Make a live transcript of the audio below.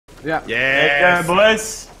Yeah. Yeah,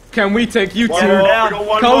 boys. Can we take you to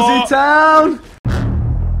more. Cozy Town?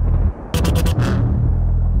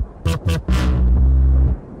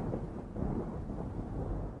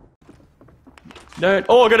 No.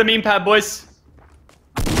 Oh, I got a meme pad, boys.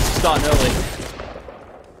 Starting early.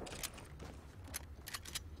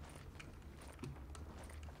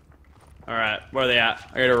 Alright, where are they at?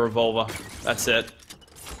 I got a revolver. That's it.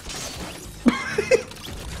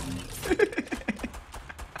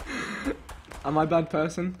 Am I a bad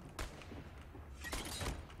person?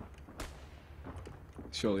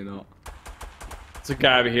 Surely not. There's a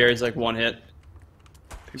guy over here, he's like one hit.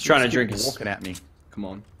 He's trying to drink his... walking at me. Come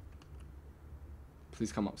on.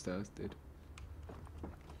 Please come upstairs, dude.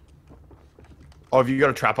 Oh, have you got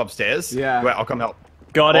a trap upstairs? Yeah. Wait, I'll come help.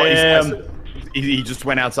 Got him! He just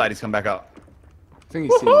went outside, he's come back up. I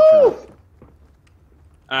think he's seen the trap.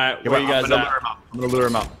 Alright, Yeah, where wait, you guys I'm at? gonna lure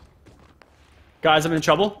him up. Guys, I'm in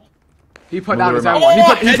trouble. He put down his lure own him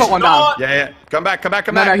one. up. He put one down. Yeah. Come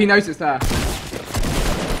back. No, he knows it's there.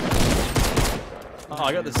 Oh,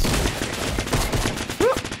 I got this.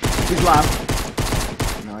 He's loud.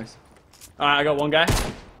 Nice. Alright, I got one guy.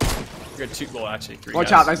 I got two, well, actually three Watch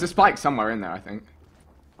guys. out, there's a spike somewhere in there, I think.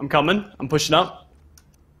 I'm coming. I'm pushing up.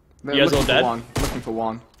 They're You guys all looking dead? for one. Looking for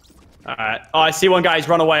one. Alright. Oh, I see one guy. He's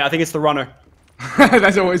run away. I think it's the runner.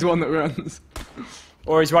 There's always one that runs.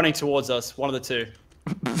 Or he's running towards us. One of the two.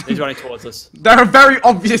 He's running towards us. There are very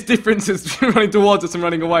obvious differences between running towards us and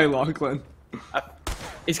running away, Lachlan.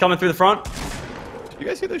 He's coming through the front. Did you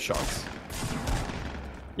guys hear those shots?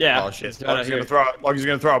 Yeah. Oh shit. He's gonna Locky's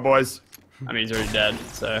gonna throw it, boys. I mean, he's already dead,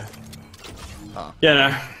 so... Oh. Yeah,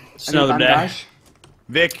 no. Just Any another day. bandage?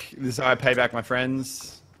 Vic, this is how I pay back my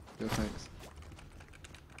friends. Yeah, thanks.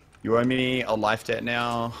 You owe me a life debt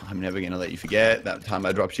now. I'm never gonna let you forget that time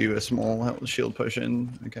I dropped you a small health shield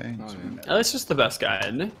potion. Okay. Oh, yeah. Oh, that's just the best guy,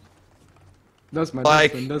 isn't he? That's my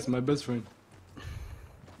Like- best friend. That's my best friend.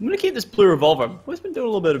 I'm gonna keep this blue revolver. I've always been doing a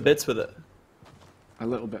little bit of bits with it. A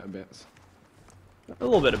little bit of bits. A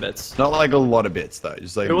little bit of bits. Not like a lot of bits though.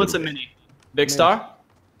 Just like Who wants a little bit. mini? Big Star?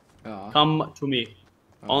 Ah. To me.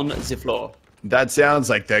 On the floor. That sounds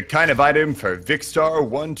like the kind of item for Vicstar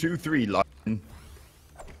 123 line.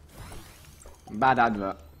 Bad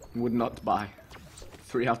advert. Would not buy.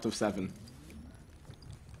 3 out of 7.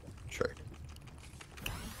 True.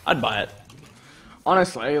 I'd buy it.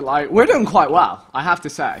 Honestly, like, we're doing quite well, I have to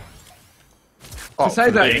say. Oh, To say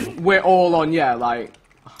that ping? we're all on, yeah, like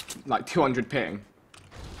 200 ping.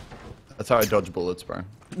 That's how I dodge bullets, bro.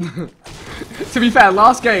 To be fair,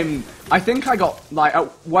 last game, I think I got, like,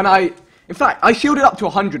 in fact, I shielded up to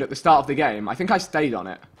 100 at the start of the game. I think I stayed on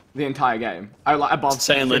it the entire game. I like above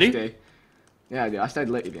Staying 50. litty? Yeah, dude, I stayed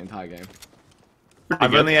litty the entire game.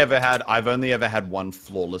 I've only ever had one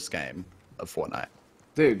flawless game of Fortnite.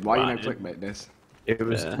 Dude, why you no Fine. clickbait this? It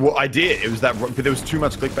was Yeah. well, I did. It was that, but there was too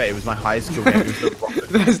much clickbait. It was my highest skill game. It was the rocket.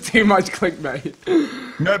 There's too much clickbait.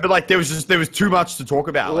 No, but like there was too much to talk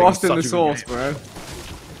about. Like, Lost it in was the such a good sauce, game.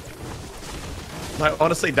 bro. Like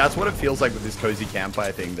honestly, that's what it feels like with this cozy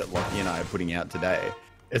campfire thing that Lockie and I are putting out today.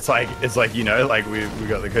 It's like you know, like we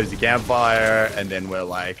got the cozy campfire, and then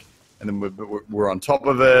we're on top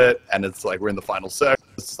of it, and it's like we're in the final circle.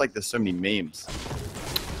 It's just like there's so many memes.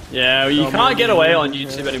 Yeah, you can't get away on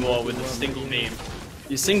YouTube anymore with a single meme.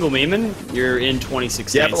 You single memeing, you're in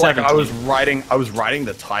 2016. Yeah, but like 17. I was writing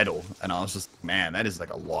the title, and I was just, man, that is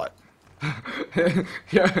like a lot.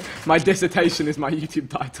 Yeah, my dissertation is my YouTube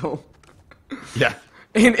title. Yeah.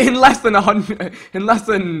 In less than 100, in less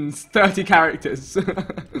than 30 characters. We're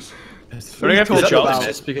gonna go for the Talk job about-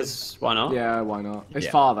 just because why not? Yeah, why not? It's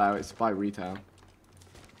Yeah. far though, it's by retail.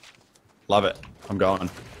 Love it. I'm going.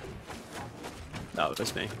 No,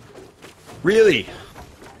 that's me. Really?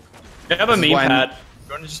 I have a This is meme why I'm- pad.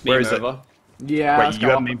 You want to just Where meme is it? over? Yeah, Wait, let's you go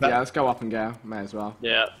have up. a meme pad? Yeah, let's go up and go. May as well.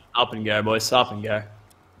 Yeah, up and go, boys. Up and go.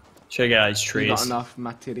 Check out these You trees. got enough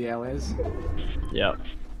materials. Yep.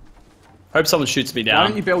 Hope someone shoots me Why don't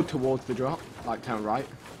down. you build towards the drop, like turn right?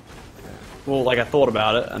 Well, like I thought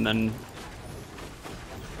about it, and then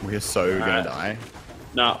We're so gonna Alright. die.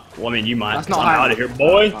 no. Well, I mean, you might. That's 'cause not I'm how- out of here,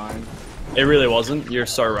 boy. Fine. It really wasn't. You're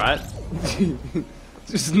so right.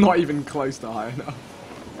 Just not even close to high enough.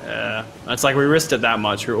 Yeah. It's like we risked it that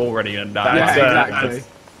much. We're already gonna die. Yeah, That's, exactly.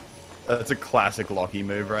 That's a classic Lockie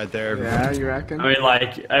move right there. Yeah, you reckon? I mean,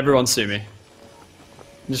 like everyone sue me.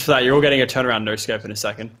 Just for that, you're all getting a turnaround no scope in a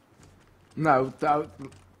second. No,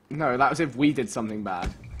 that was if we did something bad.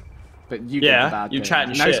 But you did Yeah, the bad you thing.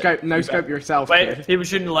 chatting no shit. Scope, no scope yourself. Wait, kid. people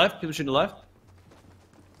shooting left. People shooting left.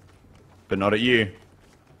 But not at you.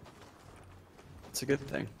 It's a good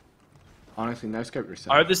thing. Honestly, no scope I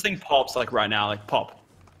yourself. hope this thing pops like right now. Like pop.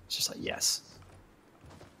 It's just like, yes.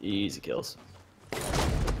 Easy kills.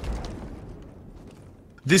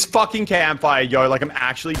 This fucking campfire, yo, like I'm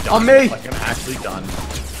actually done. On me! Like I'm actually done.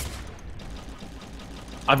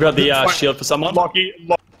 I've got the shield for someone. Lockie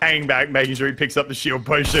hanging back, making sure he picks up the shield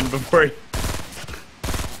potion before he...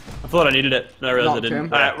 I thought I needed it, but I realized I didn't.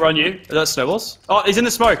 Knocked Alright, we're on you. Is that snowballs? Oh, he's in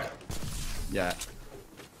the smoke. Yeah.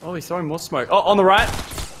 Oh, he's throwing more smoke. Oh, on the right.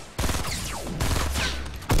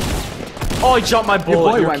 Oh, he jumped my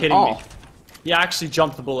bullet. boy You're went kidding me. off. Yeah, I actually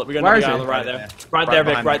jumped the bullet. We got Where another is guy he? on the right there. Right there,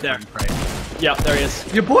 Vic, behind right me, there. Craig. Yep, there he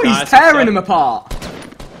is. Your boy's Nice, tearing good him apart.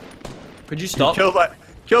 Could you stop?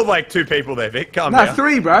 Killed like 2 people there, Vic. Calm No, down.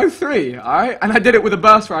 3, bro. 3. All right, and I did it with a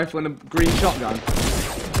burst rifle and a green shotgun.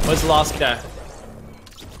 Where's the last guy?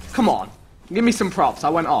 Come on, give me some props. I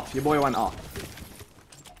went off. Your boy went off.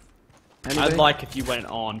 Anything? I'd like if you went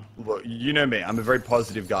on. Look, you know me. I'm a very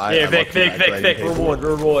positive guy. Yeah, I Vic, love congratulating people. Reward.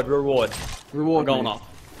 Reward We're going me. off.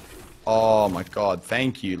 Oh my god,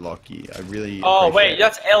 thank you, Lockie. I really. Oh, appreciate wait, it.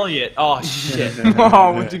 that's Elliot. Oh, shit.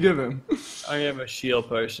 Oh, what'd you give him? I gave him a shield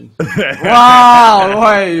potion. Wow,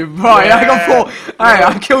 wait, boy, I got 4. Hey,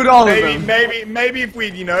 I killed all of them. Maybe if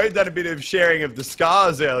we'd, done a bit of sharing of the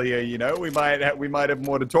scars earlier, we might have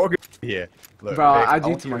more to talk about here. Look, Bro, Vic, add I you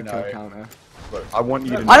want to you my to kill know- counter. Look, I want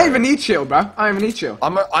you to know. I don't even need shield, bro. I don't even need shield. No,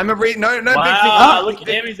 big Wow, thing. look at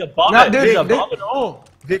him. He's above No, it. dude, He's dude. above it all.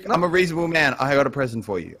 Vic, I'm a reasonable man. I got a present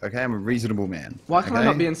for you. Okay, I'm a reasonable man. Why can I okay?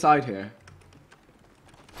 not be inside here?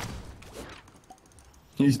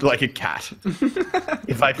 He's like a cat.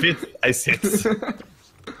 If I fit, I sit.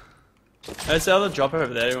 There's the other dropper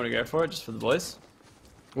over there. You want to go for it, just for the boys?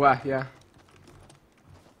 Where? Yeah.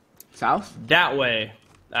 South? That way.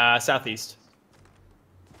 Southeast.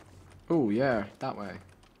 Oh yeah, that way.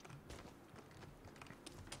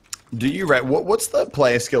 Do you what's the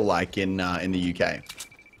player skill like in the UK?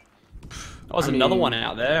 Oh, there's I another mean- one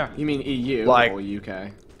out there. You mean EU Like- or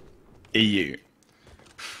UK? EU.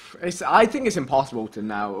 I think it's impossible to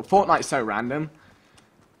know. Fortnite's so random.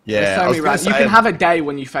 Yeah, There's so I was many gonna you say, can have a day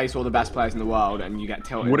when you face all the best players in the world and you get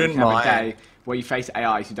tilted. Wouldn't you can have mind. a day where you face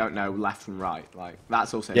AIs who don't know left from right. Like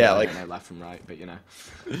that's also Yeah, yeah, like- don't know left from right, but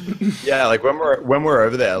Yeah, like when we're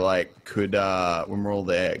over there, like when we're all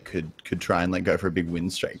there, could try and like go for a big win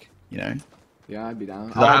streak, Yeah, I'd be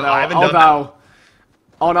down. I haven't done Although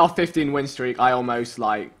on our 15 win streak, I almost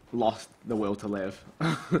like lost the will to live.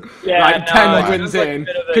 Yeah, like no, 10 it wins was like a in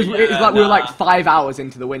bit of a- because it's yeah, like we were like nah. 5 hours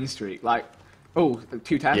into the win streak. Like, oh,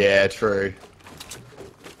 210. Yeah, true.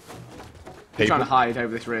 Trying to People, hide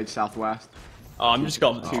over this ridge southwest. Oh, I'm just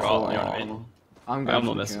going for the drop. You know what I mean? I'm going I'm for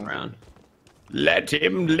not the messing kill. around. let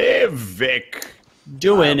him live, Vic.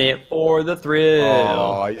 Doing it for the thrill.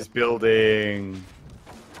 Oh, he's building.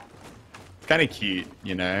 Kind of cute,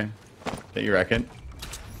 Don't you reckon?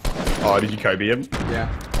 Oh, did you Kobe him? Yeah.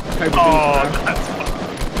 Kobe Oh, Bean, bro. that's fun.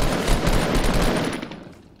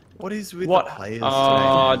 What is with What? the players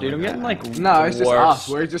Oh, today? dude, I'm getting like. No, it's just worse.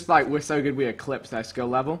 us. We're so good we eclipse their skill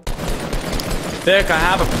level. Vic, I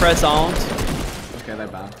have a present. Okay, they're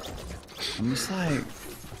bad. I'm just like,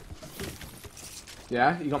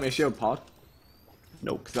 Yeah, you got me a shield pod.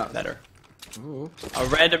 Nope, that's- better. Ooh. A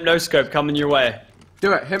random no scope coming your way.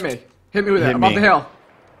 Do it, hit me. Hit me with it, Hit above me. the hill.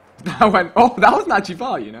 I went, oh, that wasn't actually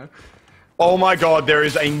far, oh my god, there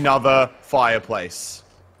is another fireplace.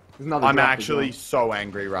 There's another I'm drop as actually well. so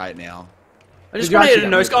angry right now. I just you want to hit actually a get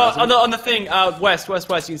no me a scope. present? On the thing, west.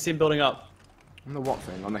 You can see him building up. On the what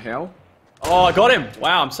thing? On the hill? Oh, I got him.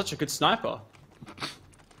 Wow, I'm such a good sniper.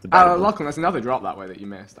 Debatable. Lachlan, there's another drop that way that you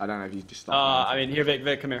missed. I don't know if you just stopped. I mean, here,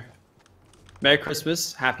 Vic, come here. Merry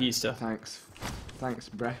Christmas, Happy Easter. Thanks. Thanks,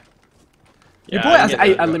 bruh. Yeah, Your boy I has get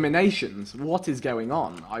 8 that. eliminations. What is going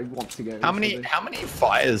on? I want to go. How into many this.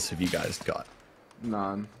 fires have you guys got?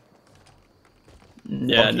 None.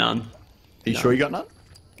 Yeah, Lucky. none. Are you sure you got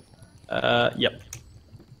none? Yep.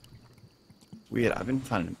 Weird, I've been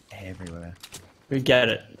finding them everywhere. We get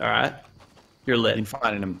it. All right. You're I've been lit.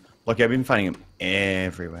 finding them. Look, I've been finding them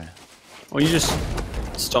everywhere. Well, you just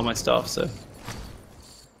stole my stuff, so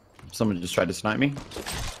Someone just tried to snipe me.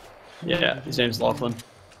 yeah. His name's Lachlan.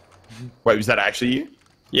 Wait, was that actually you?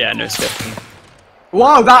 Yeah, no scope.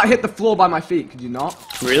 Whoa, that hit the floor by my feet. Could you not?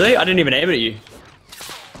 Really? I didn't even aim it at you.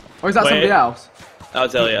 Or is that Wait. somebody else? That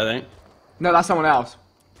was Elliot, I think. No, that's someone else.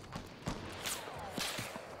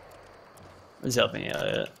 What's helping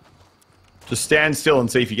Elliot? Just stand still and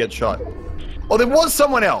see if you get shot. Oh, there was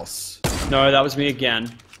someone else. No, that was me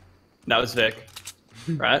again. That was Vic.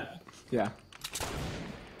 Right? Yeah.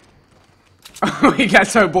 We get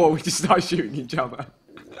so bored, we just start shooting each other.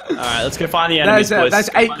 Alright, let's go find the enemies, boys. There's Let's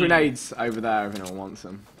go 8 find the- grenades over there if anyone wants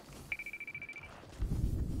them.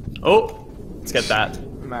 Oh! Let's get that.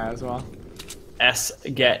 may as well.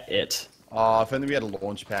 Get it. Oh, if only we had a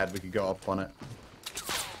launch pad, we could go up on it.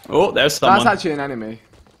 Oh, there's someone. That's actually an enemy.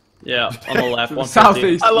 Yeah, on the left. 150.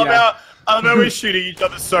 Southeast. I love yeah. how we're shooting each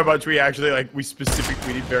other so much. We actually we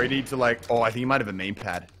specifically need to like. Oh, I think you might have a meme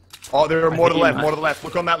pad. Oh, there are more to the left. More to the left.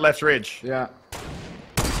 Look on that left ridge. Yeah.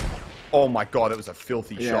 Oh my god, that was a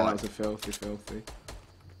filthy Yeah, shot. that was a filthy.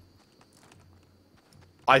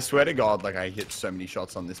 I swear to God, like I hit so many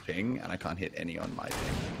shots on this ping, and I can't hit any on my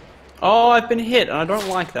ping. Oh, I've been hit, and I don't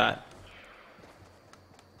like that.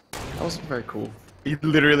 That wasn't very cool. He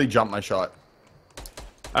literally jumped my shot.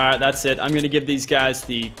 Alright, that's it. I'm gonna give these guys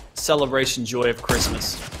the celebration joy of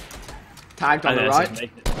Christmas. Tagged on the It right.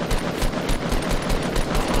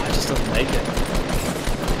 just doesn't make it.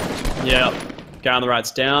 Yep. Guy on the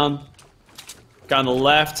right's down. Guy on the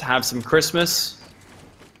left, have some Christmas.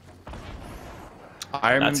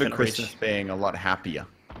 I remember gonna Christmas reach. being a lot happier.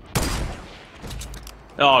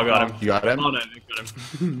 Oh, I got him. You got him? Oh no, Nick got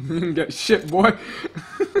him. You didn't get shit, boy.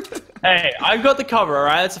 Hey, I got the cover,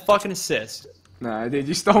 alright? That's a fucking assist. Nah, dude,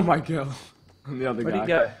 you stole my kill. On the other Where'd guy. he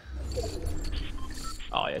go?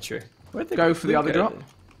 Oh, yeah, true. Where'd the Go for the other drop?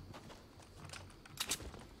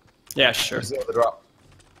 Yeah, sure. Where's the other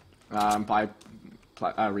drop?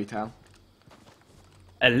 By retail.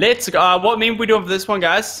 And let's go. What meme we doing for this one,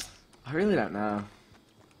 guys? I really don't know.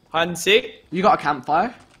 Hide and seek? You got a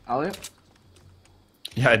campfire, Elliot?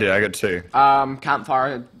 Yeah, I did. I got 2.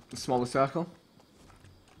 Campfire, smaller circle.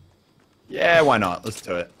 Yeah, why not? Let's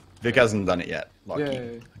do it. Vic hasn't done it yet. Lucky.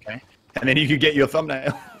 Yay. Okay. And then you could get your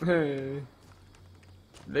thumbnail. Hey.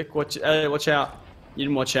 Vic, watch out. You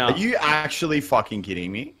didn't watch out. Are you actually fucking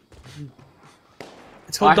kidding me?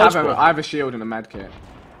 It's called I dodgeball. have a shield and a med kit.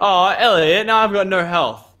 Oh, Elliot, now I've got no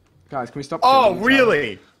health. Guys, can we stop? Oh, killing each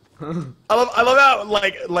really? I love how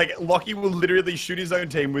like Lockie will literally shoot his own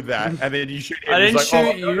team with that, and then you shoot him. I didn't He's like,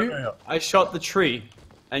 shoot "Oh, you. no." I shot the tree,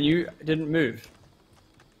 and you didn't move.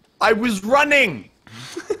 I was running.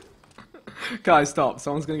 other? Guys, stop.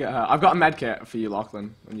 Someone's gonna get hurt. I've got a med kit for you,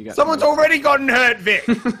 Lachlan. When you get. Someone's already gotten hurt, Vic.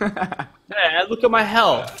 Hey, look at my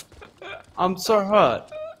health. I'm so hurt.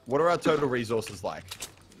 What are our total resources like?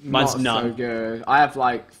 Mine's Not so none. good. I have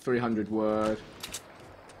like 300 word.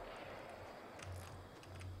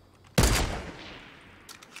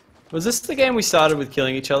 Was this the game we started with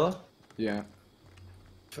killing each other? Yeah.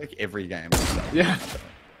 It's like every game. Yeah.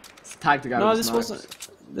 It's tagged together. No, with this snipes. wasn't.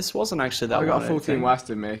 This wasn't actually that I one. got a full don't team think. west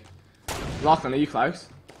in me. Lachlan, are you close?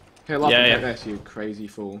 Here, Lachlan, Yeah, take yeah. this, you crazy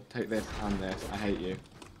fool. Take this and this. I hate you.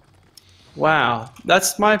 Wow,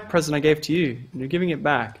 that's my present I gave to you. And you're giving it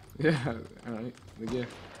back. Yeah, alright. The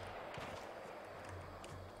gift.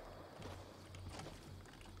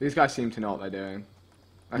 These guys seem to know what they're doing.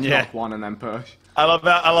 Let's Yeah. knock one and then push. I love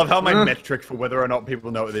how my metric for whether or not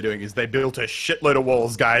people know what they're doing is they built a shitload of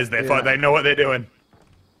walls, guys. Yeah. They know what they're doing.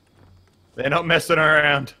 They're not messing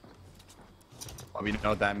around. I mean, you know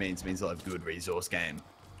what that means? It means they'll have good resource game.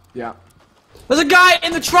 Yeah. There's a guy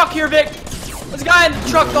in the truck here, Vic. There's a guy in the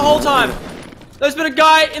truck the whole time. There's been a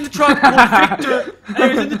guy in the truck called Victor, and he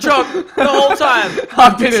was in the truck the whole time.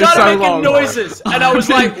 I've been He here started so making long. noises, and I was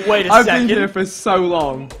like, wait a I've been here second. for so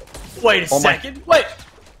long. Wait a Oh my- second. Wait.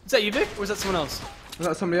 Is that you, Vic? Or was that someone else? Was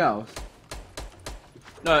that somebody else?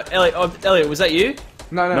 No, Elliot. Oh, Elliot, was that you?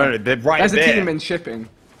 No. No, they're right There's there. a team in shipping.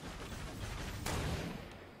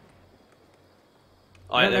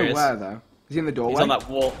 Oh, I yeah, don't there know he is. where though. Is he in the doorway? He's on that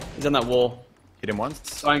wall. He's on that wall. Hit him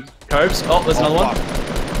once. Going Cobes. Oh, there's another one. fuck.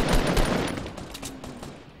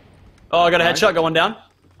 Oh, I got a Nice. headshot. Got one down.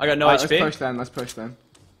 I got no Alright, HP. Let's push then. Let's push then.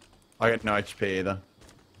 I got no HP either.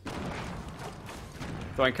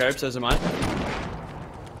 Going Cobes. Those are mine.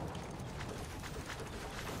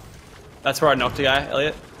 That's where I knocked a guy,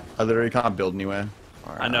 Elliot. I literally can't build anywhere.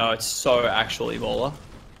 I know, it's so actually baller.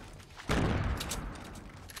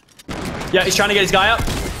 Yeah, he's trying to get his guy up,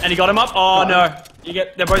 and he got him up. Oh no,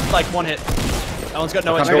 they're both like one hit. That one's got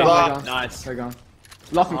no I can't HP. build up. Oh, nice. They're gone.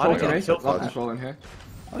 Lachlan Oh, I fall don't to get me. a kill for Lachlan's that. falling here.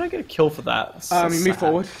 I don't get a kill for that. That's so You move sad.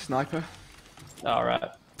 forward, sniper. Alright.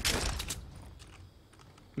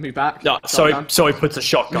 Move back. No, shotgun. so he puts a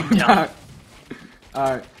shotgun down.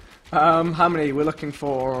 Alright. How many? We're looking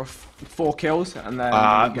for 4 kills, and then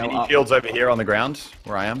we go Mini up. fields over here on the ground,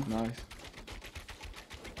 where I am. Nice.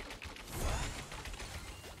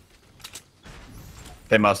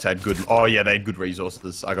 They must have good. Oh yeah, they had good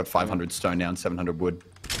resources. I got 500 stone now and 700 wood.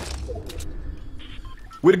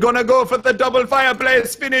 We're gonna go for the double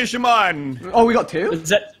fireplace finish, man. Oh, we got 2? Is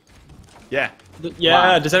that, Yeah.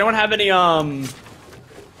 yeah, Wow. does anyone have any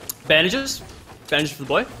bandages? Bandages for the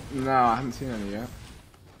boy? No, I haven't seen any yet.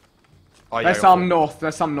 Oh, yeah, There's I got some north.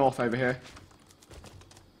 There's some north over here.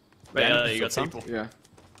 Wait, Yeah, you got some? people. Yeah.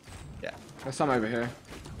 Yeah. There's some over here.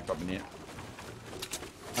 Dropping here.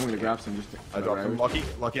 I'm gonna grab some just. I dropped him.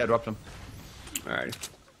 Lucky, I dropped him. Alright.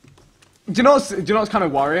 Do you know what's kind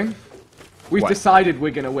of worrying? We've What? decided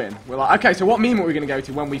we're gonna win. We're like, okay, so what meme are we gonna go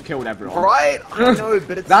to when we've killed everyone? Right? I know,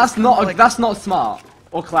 but it's That's not like, that's not smart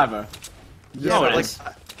or clever. yeah, No, but it like is.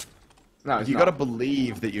 No, it's you not. gotta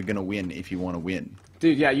believe that you're gonna win if you want to win.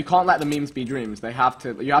 Dude, yeah, you can't let the memes be dreams. They have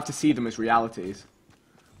to. You have to see them as realities.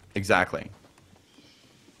 Exactly.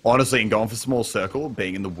 Honestly, and going for small circle,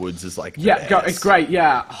 being in the woods is like Yeah, best. it's great.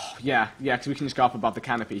 Yeah, oh, yeah, because we can just go up above the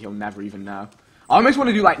canopy. He'll never even know. I almost want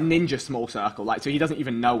to do like ninja small circle, like so he doesn't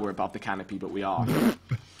even know we're above the canopy, but we are.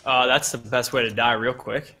 That's the best way to die real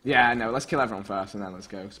quick. Yeah, no, let's kill everyone first, and then let's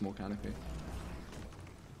go small canopy.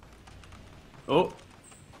 Oh.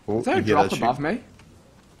 Oh, Is there a you hear drop that above shoot? me?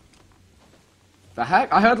 The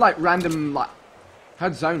heck? I heard like random like.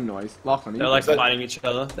 Heard zone noise. Lachlan, They're like fighting each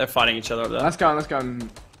other. They're fighting each other up there. Let's go. Let's go.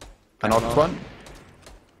 And... I knocked one.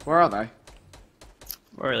 Where are they?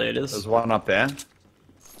 Where it is. There's one up there. Do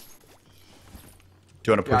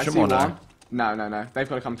you want to Yeah, I push see him or one. no? No. They've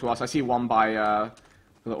got to come to us. I see one by the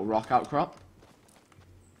little rock outcrop.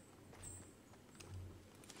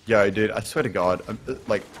 Yo, dude, I swear to God,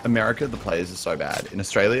 like America, the players are so bad. In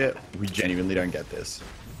Australia, we genuinely don't get this.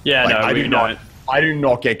 Yeah, Like, no, I we do don't. I do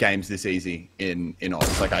not get games this easy in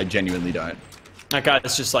Oz. Like, I genuinely don't. That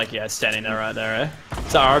guy's just like, yeah, standing there right there, eh?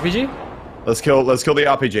 Is that RPG? Let's kill the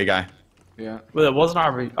RPG guy. Yeah. Well, it was an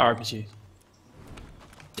RPG.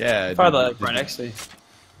 Yeah. Probably like right next to you.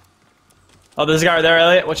 Oh, there's a guy right there,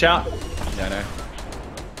 Elliot. Watch out. Yeah, I know.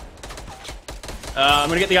 I'm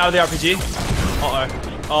gonna get the guy with the RPG.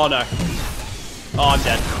 Uh-oh. Oh, no. Oh, I'm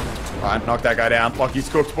dead. Alright, knock that guy down. Lucky's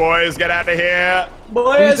cooked, boys. Get out of here.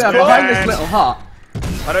 Boys, Who's behind this little hut?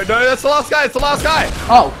 I don't know. That's the last guy. It's the last guy.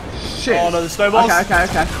 Oh, shit. Oh, no, the snowballs. Okay.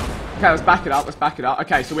 Okay, let's back it up.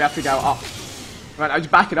 Okay, so we have to go up. Right, just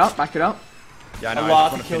back it up. Yeah, I know. I Alati just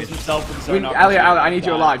kills want to finish. himself with his own RPG. Elliot, I need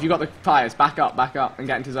you alive. You got the fires. Back up, and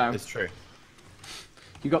get into zone. It's true.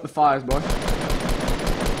 You got the fires, boy.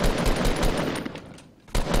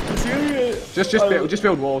 Just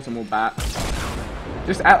build walls and we'll bat.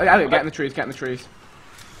 Just Elliot, get in the trees.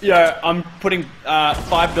 Yeah, I'm putting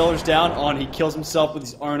 $5 down on he kills himself with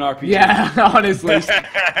his own RPG. Yeah, honestly,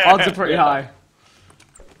 odds are pretty high.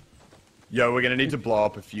 Yo, we're gonna need to blow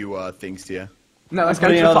up a few things here. No, let's go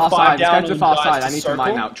to putting the another far five side. Let's go to the down far and side. guys I to need to mine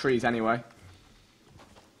circle. out trees anyway.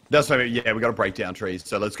 That's what I mean. Yeah, we gotta break down trees.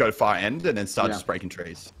 So let's go to far end and then start Yeah. just breaking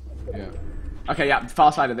trees. Yeah. Okay, yeah,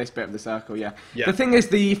 far side of this bit of the circle, yeah. Yeah. The thing is,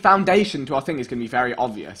 the foundation to our thing is going to be very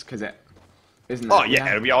obvious, because it... Isn't it? Oh yeah,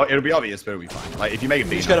 it'll be obvious, but it'll be fine. Like if you make it You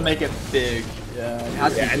big just enough. gotta make it big. Yeah. It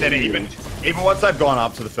has to Yeah, be and then huge. even once I've gone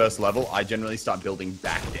up to the first level, I generally start building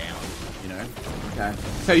back down. You know? Okay.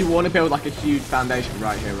 So you want to build like a huge foundation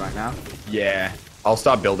right here, right now? Yeah, I'll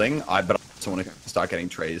start building. But I also want to start getting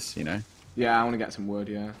trees. You know? Yeah, I want to get some wood,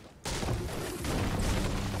 yeah.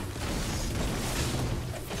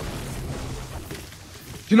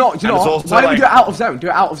 Do you know it's what? also Why don't we do it like- out of zone? Do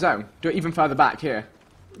it out of zone. Do it even further back here.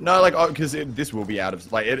 No, like because this will be out of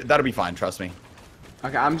that'll be fine. Trust me.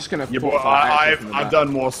 Okay, I'm just gonna. Yeah, but fortify exit from the I've back.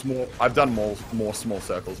 done more small. I've done more small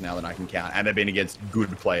circles now than I can count, and they've been against good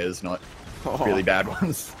players, not Oh, really bad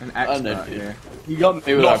ones. An I don't know, expert dude. here. You got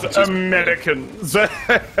me with Not RPGs. Americans.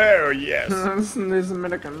 Oh yes, These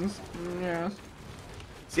Americans. Yes.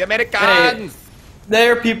 the Americans.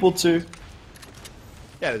 They're people too.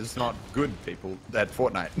 Yeah, there's not good people at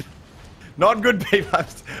Fortnite. Not good people.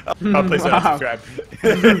 Please don't subscribe.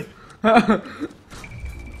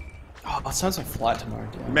 Oh, that sounds like flight tomorrow,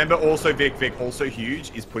 dude. Remember, also Vic, also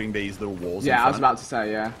huge is putting these little walls. Yeah, in I was front. about to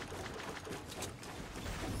say, yeah.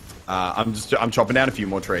 I'm chopping down a few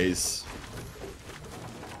more trees.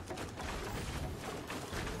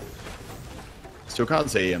 Still can't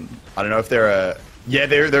see him. I don't know if they're yeah,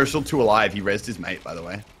 they're still two alive. He rezzed his mate, by the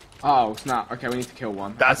way. Oh, snap. Okay, we need to kill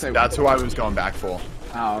one. That's who I was going back for.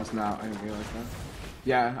 Oh, snap. I didn't realize that.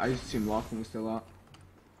 Yeah, I just assumed Lachlan was still up.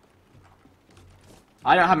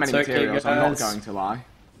 I don't have many It's okay, materials, I'm not guys. going to lie.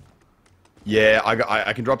 Yeah,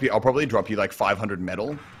 I can drop you. I'll probably drop you like 500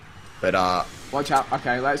 metal, but Watch out.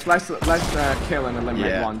 Okay, let's kill and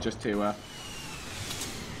eliminate Yeah. one just to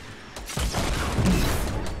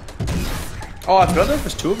Oh, I forgot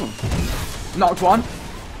there's two of them. knocked one.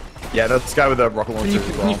 yeah, that's this guy with the rocket launcher.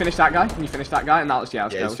 Can you finish that guy? Can you finish that guy? And that was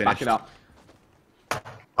let's Yeah, go. he's Let's back finished. it up.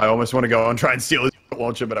 I almost want to go and try and steal his rocket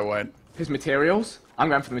launcher, but I won't. His materials. I'm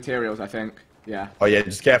going for the materials. I think. Yeah. Oh yeah,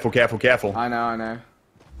 just careful. I know.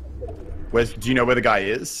 Do you know where the guy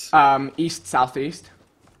is? East southeast.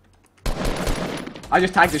 I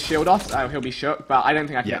just tagged his shield off, so he'll be shook. But I don't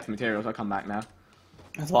think I can Yeah. get the materials. I'll come back now.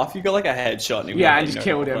 I laugh. You got like a headshot. And Yeah, and just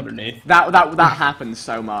killed him. Underneath. That happens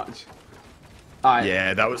so much. Alright.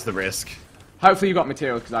 Yeah, that was the risk. Hopefully you got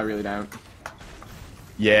material because I really don't.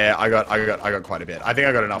 Yeah, I got quite a bit. I think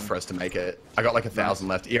I got enough for us to make it. I got like 1,000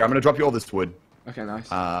 left. Here, I'm gonna drop you all this wood. Okay, nice.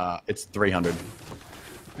 It's 300.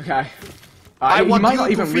 Okay. I want might you not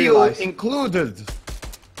to even feel realize. included.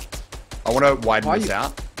 I want to widen this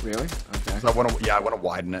out. Really? Okay. I want to. Yeah, I want to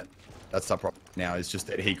widen it. That's the problem now. Is just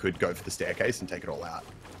that he could go for the staircase and take it all out.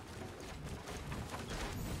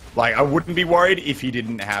 Like, I wouldn't be worried if he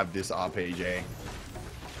didn't have this RPG.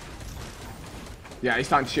 Yeah, he's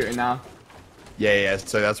starting to shoot it now. Yeah.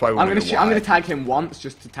 So that's why we're I'm gonna tag him once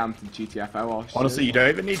just to tempt the GTFO. Or honestly, you don't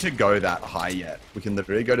even need to go that high yet. We can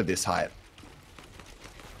literally go to this height.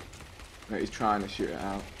 No, he's trying to shoot it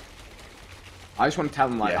out. I just want to tell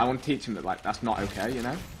him, like, Yeah. I want to teach him that, like, that's not okay, you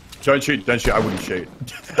know? Don't shoot. I wouldn't shoot.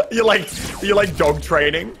 you're like dog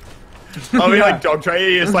training. I mean, like dog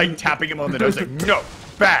training. You're just like tapping him on the nose, like, no,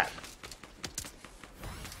 bad.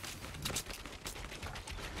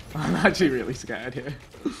 I'm actually really scared here.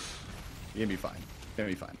 You're gonna be fine. You're gonna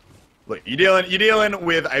be fine. Look, you're dealing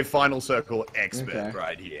with a final circle expert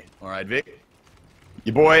right here. All right, Vic.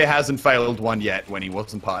 Your boy hasn't failed one yet when he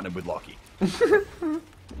wasn't partnered with Lockie.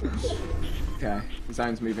 Okay, the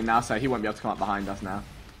zone's moving now, so he won't be able to come up behind us now.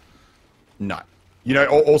 No. You know,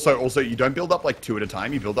 also, you don't build up like 2 at a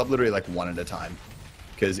time. You build up literally like 1 at a time,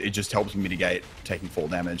 because it just helps mitigate taking fall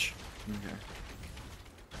damage. Okay.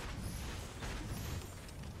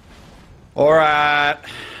 All right.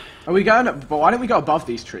 Are we going up? But why don't we go above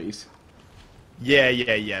these trees? Yeah.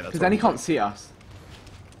 Because then he can't see us.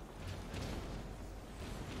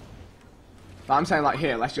 But I'm saying, like,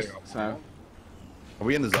 here, let's just, so... Are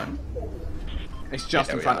we in the zone? It's just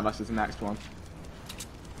Yeah, in we front are. of us is the next one.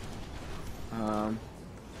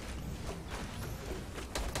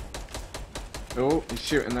 Oh, he's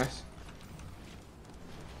shooting this.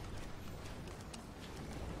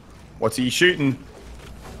 What's he shooting?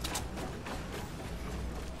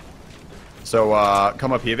 So,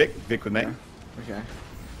 come up here, Vic. Vic with me. Okay.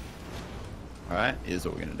 Alright, here's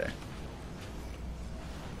what we're gonna do.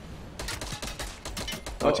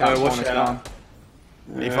 Watch out, watch spawn is out. gone.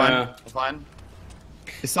 Are you fine? We're fine?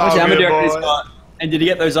 It's How much all ammo good, do you reckon boys. he's got? And did he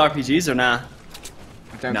get those RPGs or nah?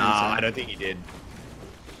 I don't Nah, think so. I don't think he did.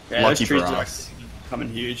 Yeah, Lucky those trees for are us. coming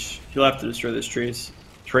huge. You'll have to destroy those trees.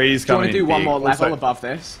 Trees Do you coming want to in do one big. more level Also- above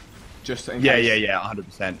this? Just in Yeah, case.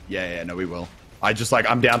 100%. Yeah, no, we will. I just, like,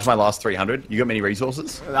 I'm down to my last 300. You got many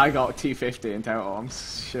resources? I got T50 in total. I'm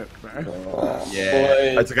shook, bro. Yeah.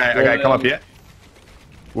 Boy, That's okay. Okay, come up here.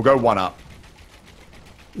 We'll go 1 up.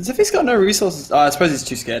 As if he's got no resources. Oh, I suppose he's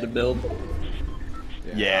too scared to build.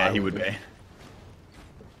 Yeah, he would be.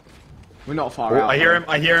 We're not far Oh, out. I hear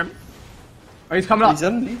him. Oh, he's coming up. He's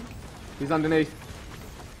underneath. He's underneath.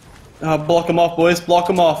 Block him off, boys. Block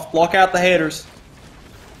him off. Block out the haters.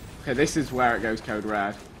 Okay, this is where it goes code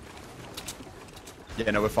red.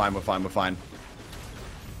 Yeah, no, we're fine.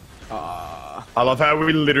 Uh, I love how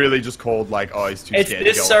we literally just called, like, oh, he's too It's scared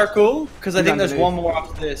this to go. circle, because I He's think there's underneath. one more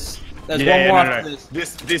after this. There's Yeah, one more no. after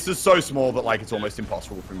this. This is so small that, like, it's almost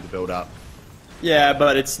impossible for him to build up. Yeah,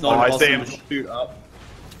 but it's not Oh, I see impossible him. to shoot up.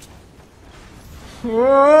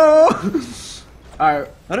 Alright,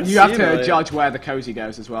 I don't you see have him, to like- judge where the cozy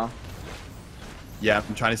goes as well. Yeah,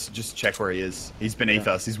 I'm trying to just check where he is. He's beneath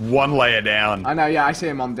us. He's 1 layer down. I know, yeah, I see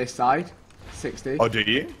him on this side. 60. Oh, do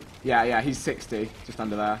you? Yeah, he's 60, just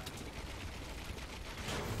under there.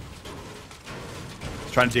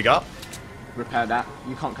 He's trying to dig up? Repair that.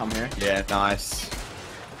 You can't come here. Yeah, nice.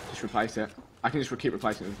 Just replace it. I can just keep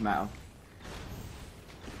replacing it with metal.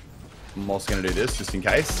 I'm also going to do this, just in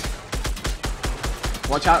case.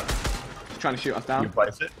 Watch out. He's trying to shoot us You down.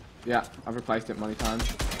 replace it. Yeah, I've replaced it many times.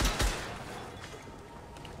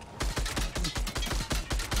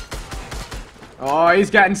 Oh, he's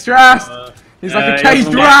getting stressed. He's like a he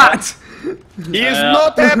caged doesn't rat. He is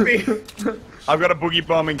not happy! I've got a boogie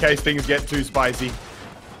bomb in case things get too spicy.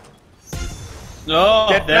 Oh,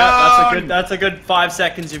 Get yeah, down! that's a good 5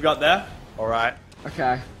 seconds you've got there. Alright.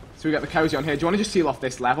 Okay, so we got the cozy on here. Do you want to just seal off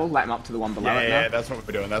this level? Let him up to the one below it now? Yeah, that's what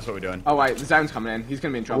we're doing. Oh wait, the zone's coming in. He's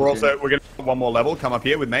gonna be in trouble. We're gonna do 1 more level. Come up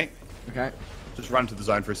here with me. Okay. Just run to the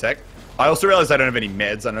zone for a sec. I also realized I don't have any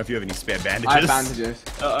meds. I don't know if you have any spare bandages. I have bandages.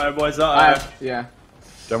 Uh-oh, boys, I have, yeah.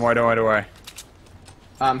 Don't worry.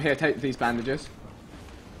 Here, take these bandages.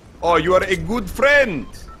 Oh, you are a good friend!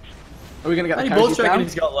 Are we gonna get How the many bullets cozy do you reckon down?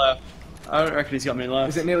 he's got left? I don't reckon he's got many left.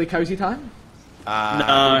 Is it nearly cozy time?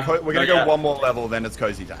 No, We're gonna not go yet. 1 more level, then it's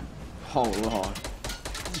cozy time. Oh lord.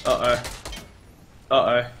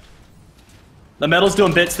 Uh-oh. The metal's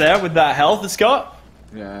doing bits there with that health it's got.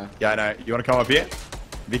 Yeah. Yeah, I know. You wanna come up here?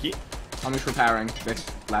 Vicky? I'm just repairing this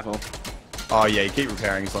level. Oh yeah, you keep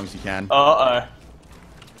repairing as long as you can. Uh-oh.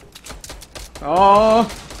 Oh,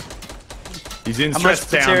 He's in How much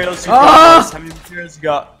stress down. materials you Ah! got? How many materials you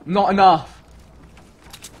got? not enough.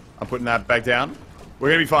 I'm putting that back down. We're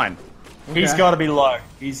gonna be fine. He's Okay. got to be low.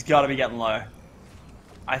 He's got to be getting low.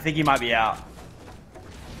 I think he might be out.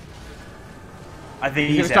 I think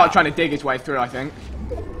He's he's gonna start out. trying to dig his way through, I think.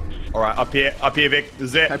 Alright, up here, Vic. This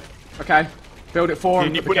is it. Okay. Build it for him.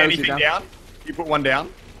 Can you put put the cozy anything down? You put one down.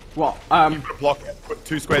 What? You put a block, put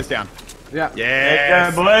 2 squares down. Yeah. There you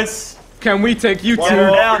Yes. go, boys. Can we take you One to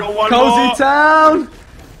more, we down. got one Cozy more. Town?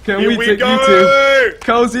 Can Here we we take go. you to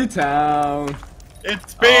Cozy Town?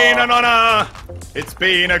 It's been an honor. It's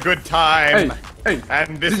been a good time. Hey, hey.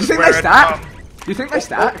 And this Did you is think where they it stack? comes. Do you think they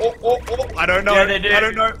stack? I don't know. Yeah, they do. I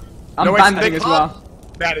don't know. I'm No, bandaging they as can't. well.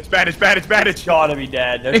 Bandage. Gotta be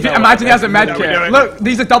dead. There's If you, no imagine he way. has a med No, we do kit. it. Look,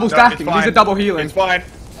 these are double No, stacking. it's These are fine. double healing. It's fine.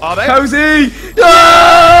 Are they? Cozy!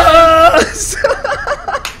 Yes!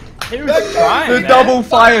 He was trying, The man. double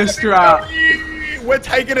fire strat. We're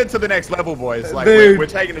taking it to the next level, boys. Like, Dude, we're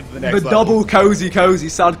taking it to the The next level. double cozy,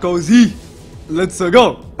 sad cozy. Let's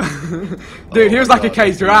go. Dude, he was like a God.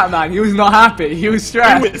 caged rat, man. He was not happy. He was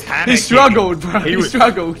stressed. He was panicking. He struggled, bro. He He was-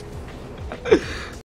 struggled.